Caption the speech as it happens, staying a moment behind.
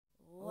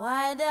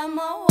Why them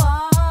a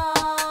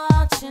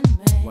watching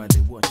me? Why they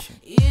watching?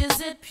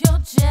 Is it pure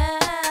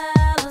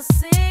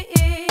jealousy?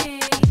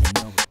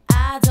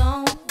 I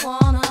don't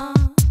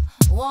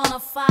wanna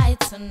fight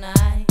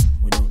tonight.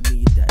 We don't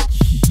need that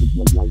shit.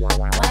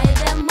 Why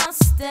them a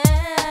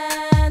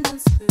stand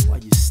and screw? Why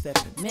you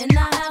stepping? Me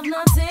not have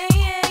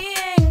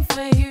nothing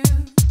for you.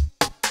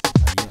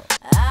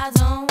 I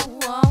don't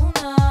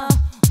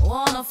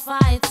wanna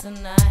fight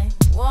tonight.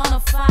 Wanna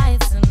fight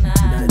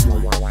tonight.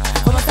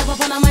 When I step up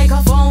on a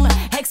microphone,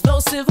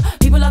 explosive.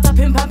 People out to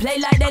pimp and play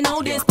like they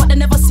know this, but they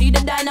never see the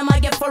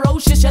dynamite get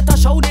ferocious. Yet I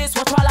show this,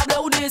 watch while I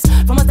blow this.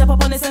 From a step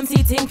up on this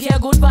MC thing, pure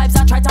good vibes.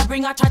 I try to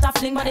bring, I try to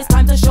fling, but it's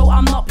time to show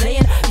I'm not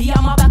playing.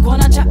 I'm my back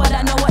on a chat, but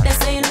I know what they're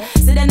saying.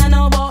 So then I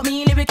know about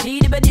me lyrically,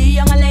 the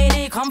young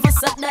lady. Come for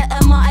set the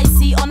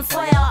MIC on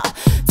fire.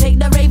 Take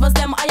the ravers,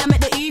 them I am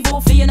at the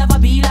evil. Flee and never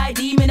be like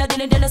demon. I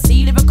didn't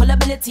see lyrical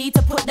ability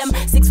to put them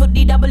 6 foot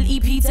D double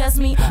EP test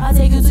me. I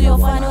take you to your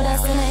final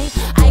destiny.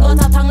 I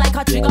got a tongue like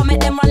a trigger, make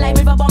them run like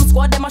river bomb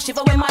squad. Them a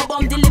shiver when my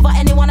bomb deliver.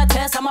 Anyone a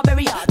test, I'm a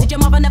barrier. Did your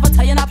mother never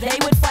tell you I play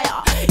with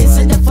fire?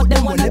 Instant them foot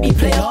them wanna be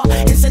player.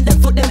 Instant them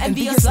foot them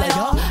envious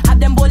liar. Have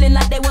them bowling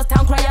like they was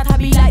town crier. I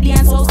be like the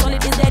end so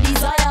solid is their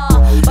desire.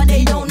 But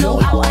they don't know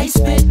how I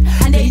spit,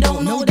 and they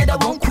don't know that I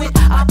won't quit.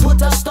 I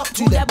put a stop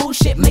to their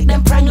bullshit, make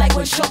them prang like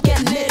when shot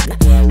get lit.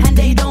 And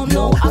they don't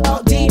know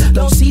about D,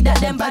 don't see that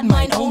them bad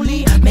mind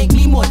only make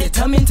me more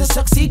determined to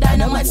succeed.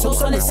 Dynamite so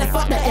solid, say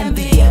fuck the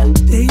envy.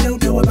 They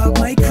don't know about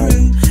my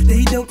crew,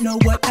 they don't know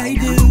what I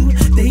do.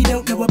 They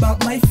don't know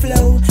about my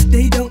flow,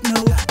 they don't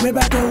know where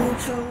I go.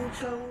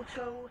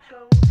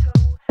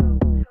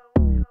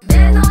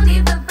 There's no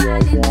need for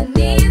fighting, there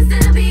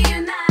needs to be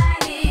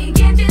uniting.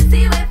 Can't you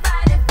see we're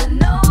fighting for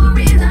no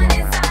reason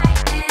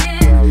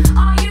exciting?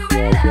 Are you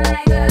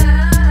ready,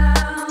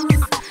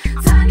 girls?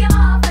 Turn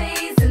your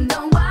face and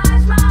don't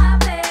watch my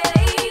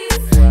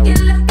face. You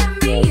look at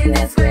me in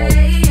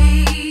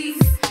disgrace.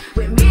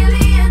 We're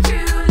really and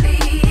truly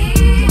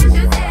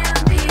just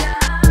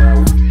envious.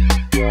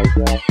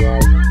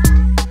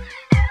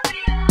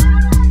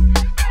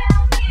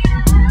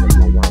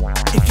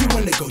 If you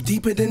wanna go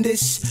deeper than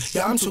this,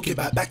 yeah, I'm talking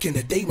about back in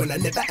the day when I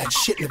never had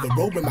shit, never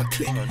rolled with my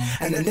clip.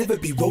 And I never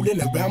be rolling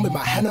around with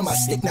my hand on my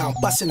stick, now I'm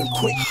busting them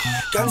quick.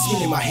 Guns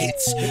meaning my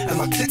hits, and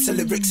my clips are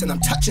lyrics, and I'm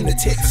touching the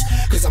tips.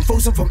 Cause I'm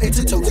frozen from head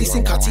to toe,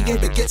 racing Cartier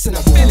baguettes, and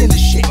I'm feeling the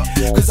shit.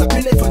 Cause I've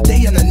been there for a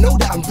day, and I know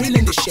that I'm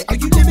reeling the shit. Are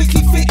you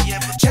lyrically fit?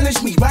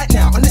 Challenge me right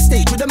now on the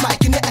stage with a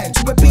mic in the hand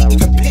to a beat you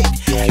can pick.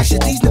 Cash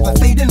your D's never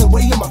fading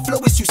away, and my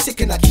flow is too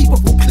sick, and I keep a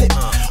full clip.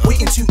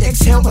 Waiting to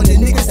exhale on the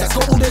niggas that's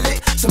got all the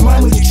lit. So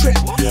mind when you trip,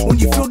 when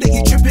you feel that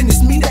you're tripping,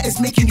 it's me that is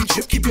making you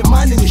trip. Keep your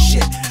mind in the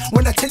shit.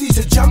 When I tell you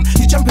to jump,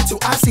 you jump until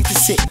I say to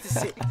sit.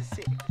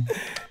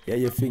 Yeah,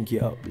 you think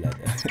it up, blood.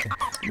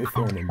 Me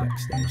phone him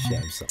backstage,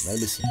 share him something. Now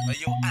listen.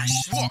 Yo, Ash,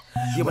 what?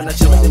 Yeah, when I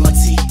jump in my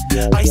tea,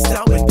 iced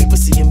out when people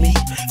seeing me.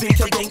 Think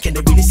again, can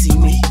they really see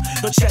me?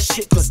 Don't chat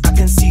shit, cause I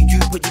can see you,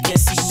 but you can't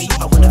see me.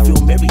 I wanna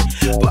feel merry,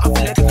 but I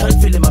feel like I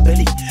can't feel in my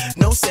belly.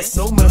 No sex,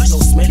 no merch, no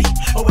smelly.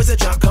 Always a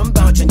drunk, come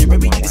bound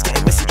January. It's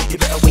getting messy, you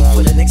better wait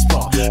for the next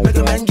part.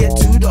 Mega man get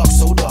too dark,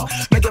 so dark.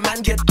 Mega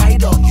man get eye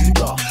dark, you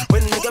dark.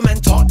 When Mega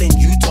man talk, then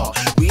you talk.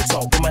 We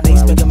talk, when my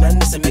name's Mega man,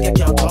 listen, Mega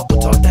can't talk.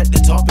 But talk that the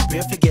talk,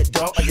 prepare for get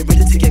dark. Are you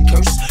ready to get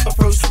cursed? Or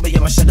froze? But yeah,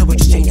 my shadow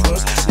exchange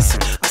words.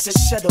 Listen, I said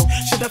shadow,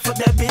 should I fuck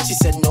that bitch? He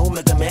said no,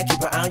 Mega man,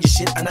 keep an eye on your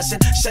shit. And I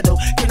said shadow,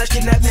 can I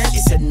kill that man? He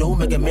said no,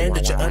 Mega man,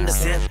 don't you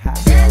understand?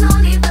 There's no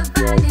need for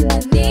fighting,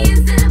 there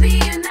needs to be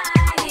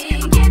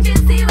uniting. Can't you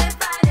see we're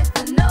fighting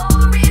for no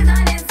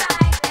reason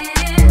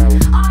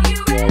exciting? Are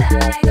you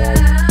ready,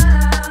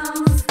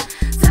 girls?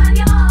 Turn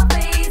your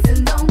face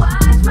and don't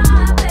watch my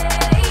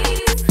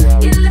face.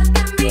 You look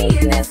at me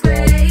in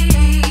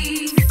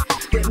disgrace.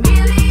 We're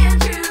really and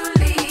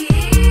truly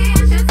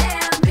just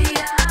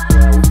envious.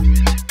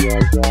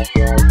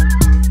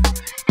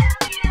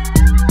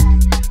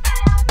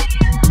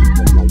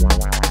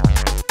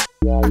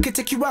 I could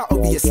take you out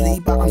obviously,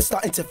 but I'm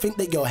starting to think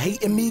that you're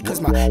hating me. Cause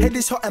my head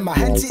is hot and my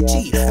hands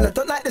itchy, and I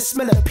don't like the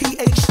smell of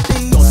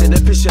PhD. Don't say the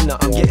picture now,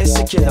 I'm getting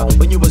sick now.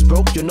 When you was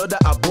broke, you know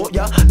that I bought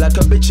ya like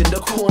a bitch in the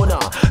corner.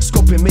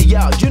 Scoping me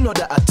out, you know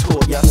that I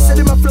taught ya. Said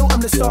in my flow,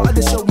 I'm the star of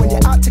the show. When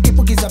you're out taking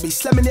boogies, I be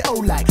slamming it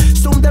all like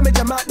storm damage,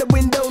 I'm out the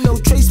window. No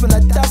trace when I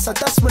dust, I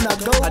dust when I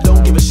go. I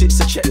don't give a shit,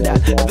 so check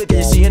that. Everything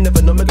you see, you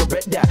never know, Mega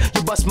read that.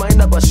 You bust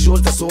mine, I bust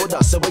yours, that's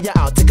order. So when you're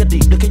out, take a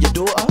deep look at your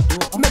daughter.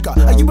 Mega,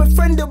 are you a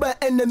friend or an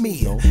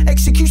enemy?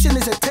 Execution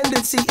is a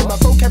tendency in my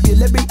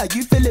vocabulary. Are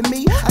you feeling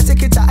me? I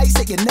take it to ice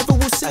that you never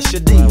will see. I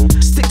should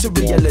stick to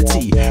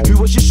reality. Who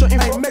was you shooting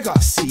for? Mega.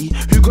 See,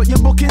 who got your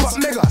bookings? But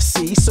Mega.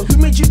 See, so who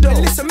made you dough?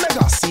 Hey, listen,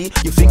 Mega. See,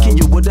 you thinking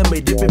you would've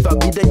made it without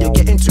me, then you're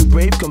getting too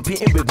brave,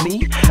 competing with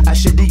me. I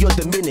should you're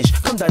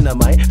diminished. Come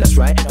dynamite, that's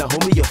right. Now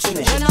homie, you're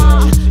finished. When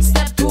I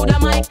step to the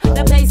mic,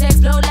 the place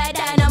explode like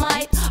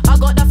dynamite. I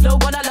got the flow,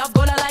 got the love,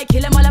 got the like,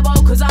 kill him all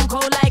about, cause I'm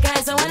cold like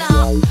ice. And when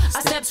I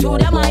step to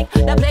the mic,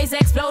 the place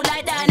explode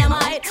like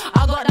dynamite.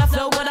 I got the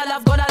flow, got the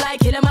love, got the like,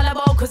 kill him all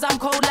about, cause I'm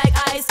cold like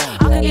ice.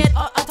 I can get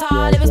hot at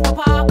all if it's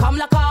papa, come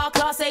like a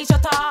class A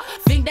shutter.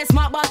 Think they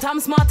smart dark bottom,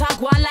 smart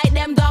talk, one like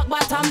them dark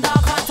bottom,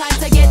 dark hot time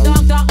to get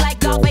dark, dark like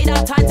dark Vader,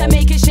 time to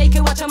make it shake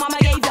it, what your mama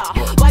gave ya.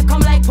 Wipe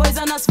come like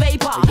poisonous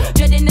vapor,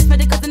 dreading this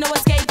because there's no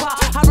escaper.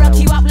 I rock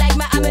you up like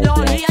my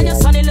Amadon, me and your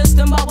sonny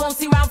listen, but won't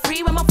see round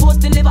free when my force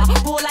deliver.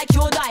 Fall like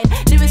you're dying,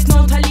 lyrics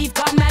known to leave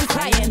gunman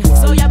crying.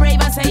 So you're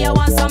brave and say you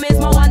want some, it's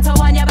my one to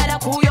one, you better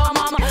cool your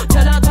mama.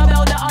 Tell her to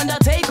build the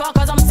undertaker,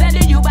 cause I'm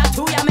sending you back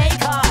to your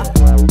maker.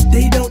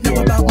 They don't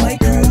know about my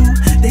crew,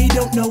 they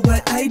don't know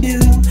what I do,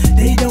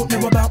 they don't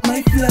know about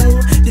my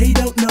flow, they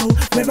don't know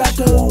where I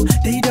go,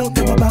 they don't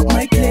know about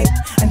my clique,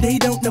 and they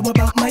don't know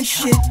about my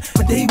shit,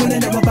 but they wanna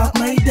know about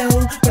my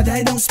dough, but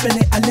I don't spend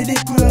it, I let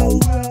it grow.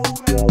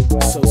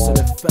 So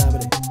solid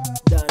family,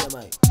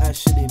 dynamite,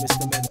 Ashley,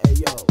 Mr. Man, hey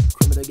yo,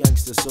 criminal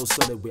gangster, so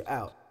solid, we're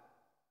out.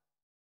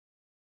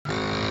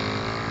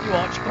 You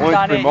watch,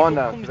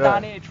 comes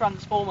down here,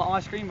 transformer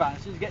ice cream van,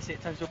 as soon as he gets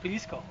it, turns to a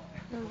police car.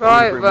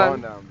 Right, bring man.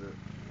 mine down, but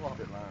What?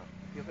 it's a bit loud.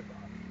 You're a bit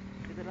loud.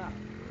 Is it loud?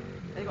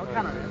 Have you got a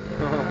can on it?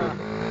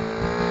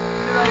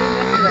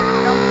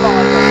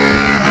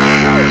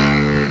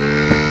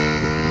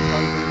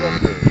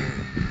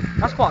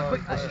 That's quite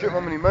quick. I stripped my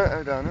mini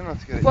motor down, didn't I,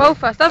 to get it? Well,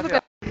 first, have a go.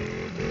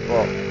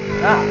 What?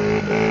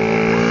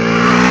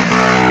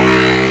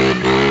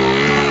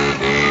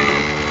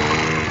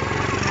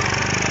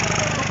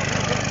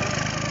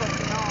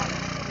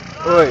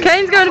 Oi.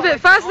 Kane's going a bit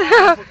faster.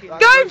 Go,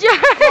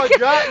 Jack! Go,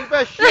 Jack, you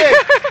best shit!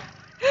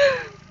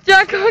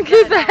 Jack can't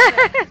keep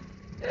it.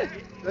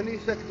 Then you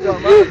second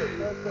time out.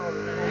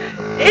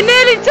 It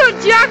nearly took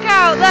Jack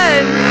out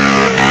then.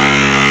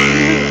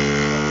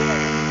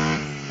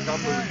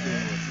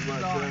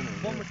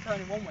 One was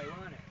turning one way,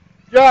 weren't it?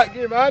 Jack,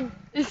 you man!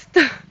 It's